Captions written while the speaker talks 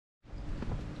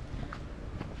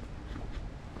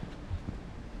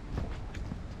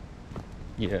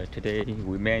Yeah, today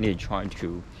we mainly trying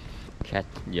to catch,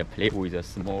 play with a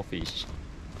small fish.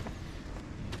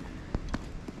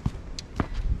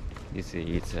 This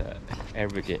is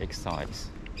everyday exercise.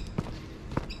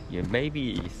 Yeah,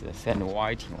 maybe it's sand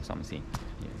whiting or something.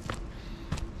 Yeah.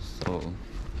 So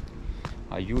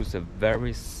I use a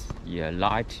very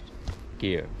light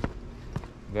gear,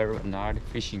 very light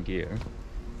fishing gear.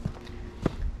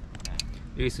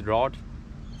 This rod,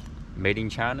 made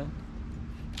in China,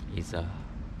 is a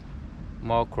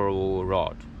macro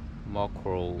rod.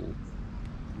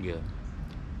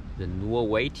 The lure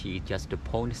weight is just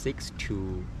 0.6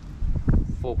 to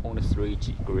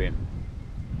 4.3 gram.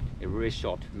 It's very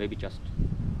short, maybe just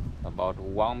about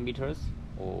 1 meters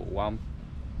or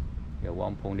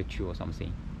 1.2 or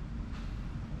something.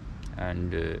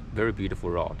 And very beautiful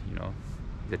rod,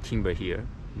 The timber here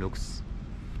looks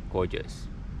gorgeous.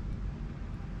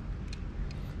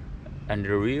 And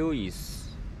the reel is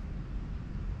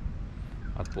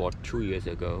I bought 2 years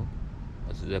ago.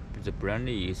 The brand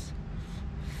is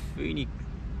Fini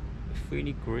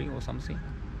Green or something.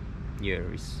 Yeah,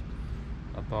 it's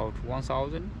about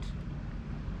 1,000.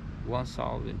 Yeah,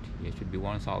 it should be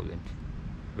 1,000.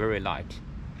 Very light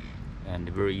and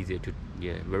very easy to,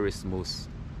 very smooth.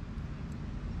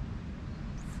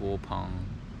 4 pound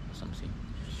or something.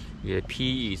 Yeah,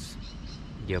 P is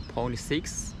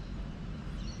 0.6.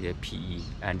 Yeah, PE,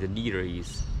 and the leader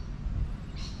is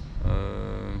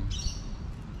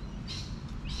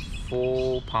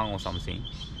 4 pound or something.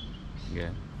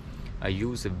 Yeah, I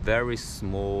use a very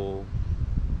small,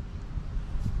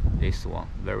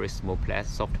 very small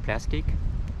soft plastic,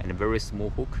 and a very small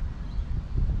hook.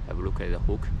 Have a look at the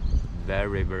hook,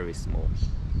 very small.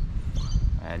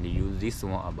 And use this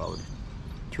one about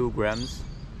 2 grams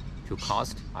to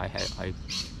cast. I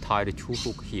tied 2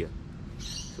 hooks here.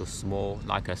 So small,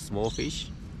 like a small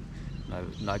fish,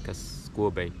 like a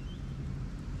school bait.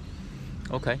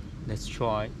 Okay, let's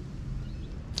try.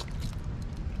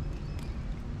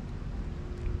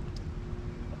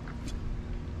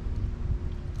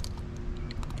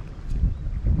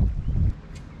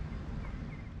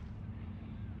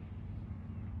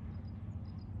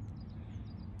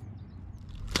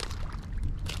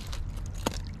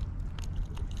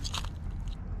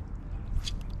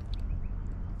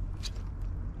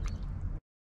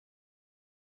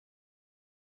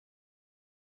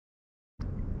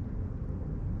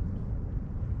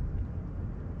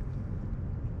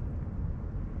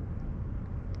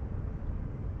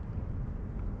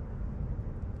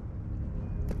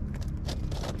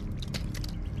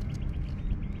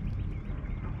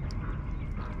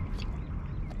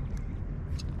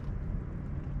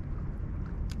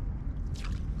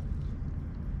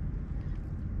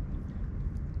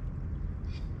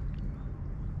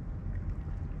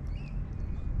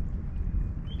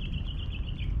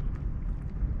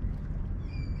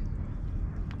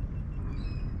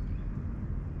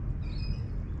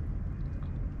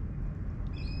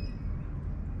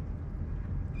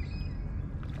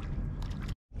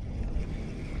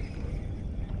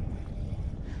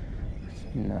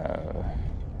 No,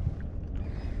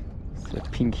 it's a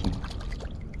pinky.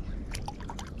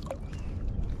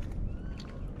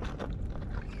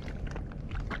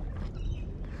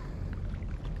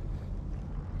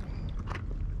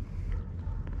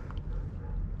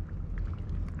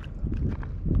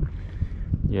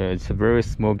 Yeah, it's a very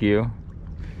small gill.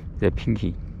 The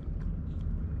pinky.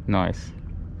 Nice.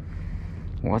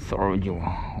 What's the original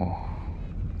one? Oh,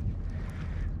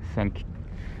 thank you.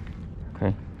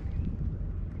 Okay.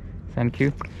 Thank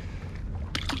you.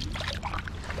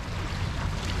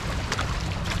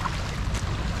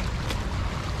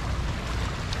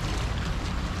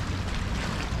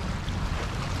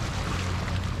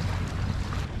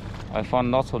 I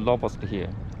found lots of lobster here.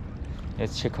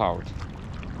 Let's check out.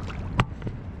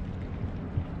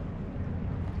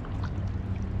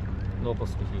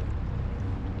 Lobster here.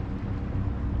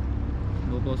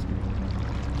 Lobster.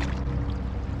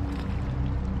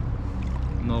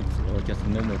 Lobster or just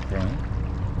normal prawn.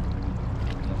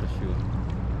 Not sure.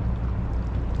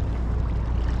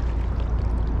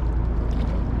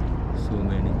 So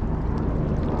many.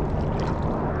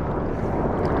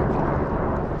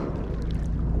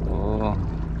 Oh,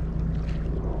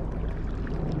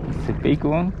 it's a big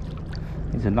one.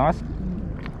 It's a nice.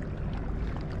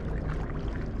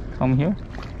 Come here.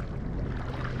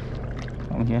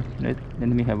 Come here. Let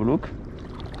me have a look.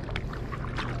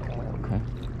 Okay.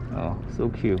 Oh, so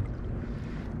cute.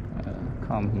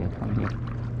 Come here.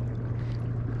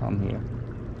 Come here.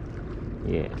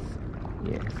 Yes.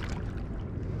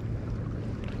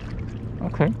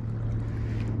 Okay.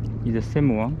 It's the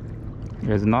same one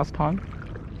as last time.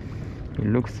 It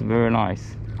looks very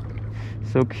nice,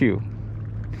 so cute.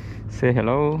 Say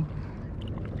hello.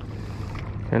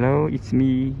 Hello, it's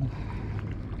me.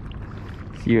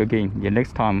 See you again. Yeah,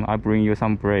 next time I bring you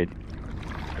some bread.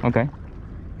 Okay.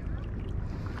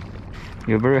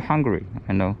 You're very hungry,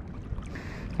 I know.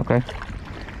 Okay.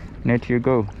 Let you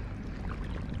go.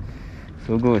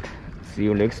 So good. See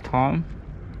you next time.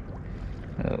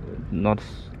 Not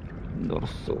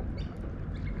so.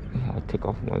 I take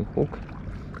off my hook.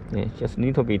 Yeah, just a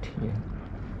little bit. Yeah.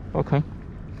 Okay.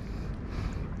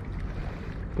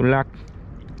 Good luck.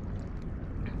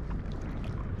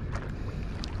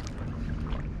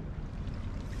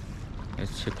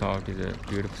 Let's check out the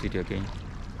beautiful city again.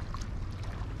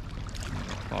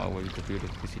 Far away is a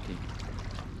beautiful city.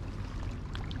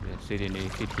 The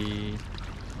city,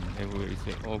 everywhere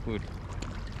is all good.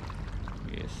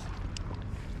 Yes.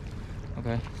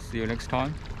 Okay, see you next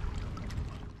time.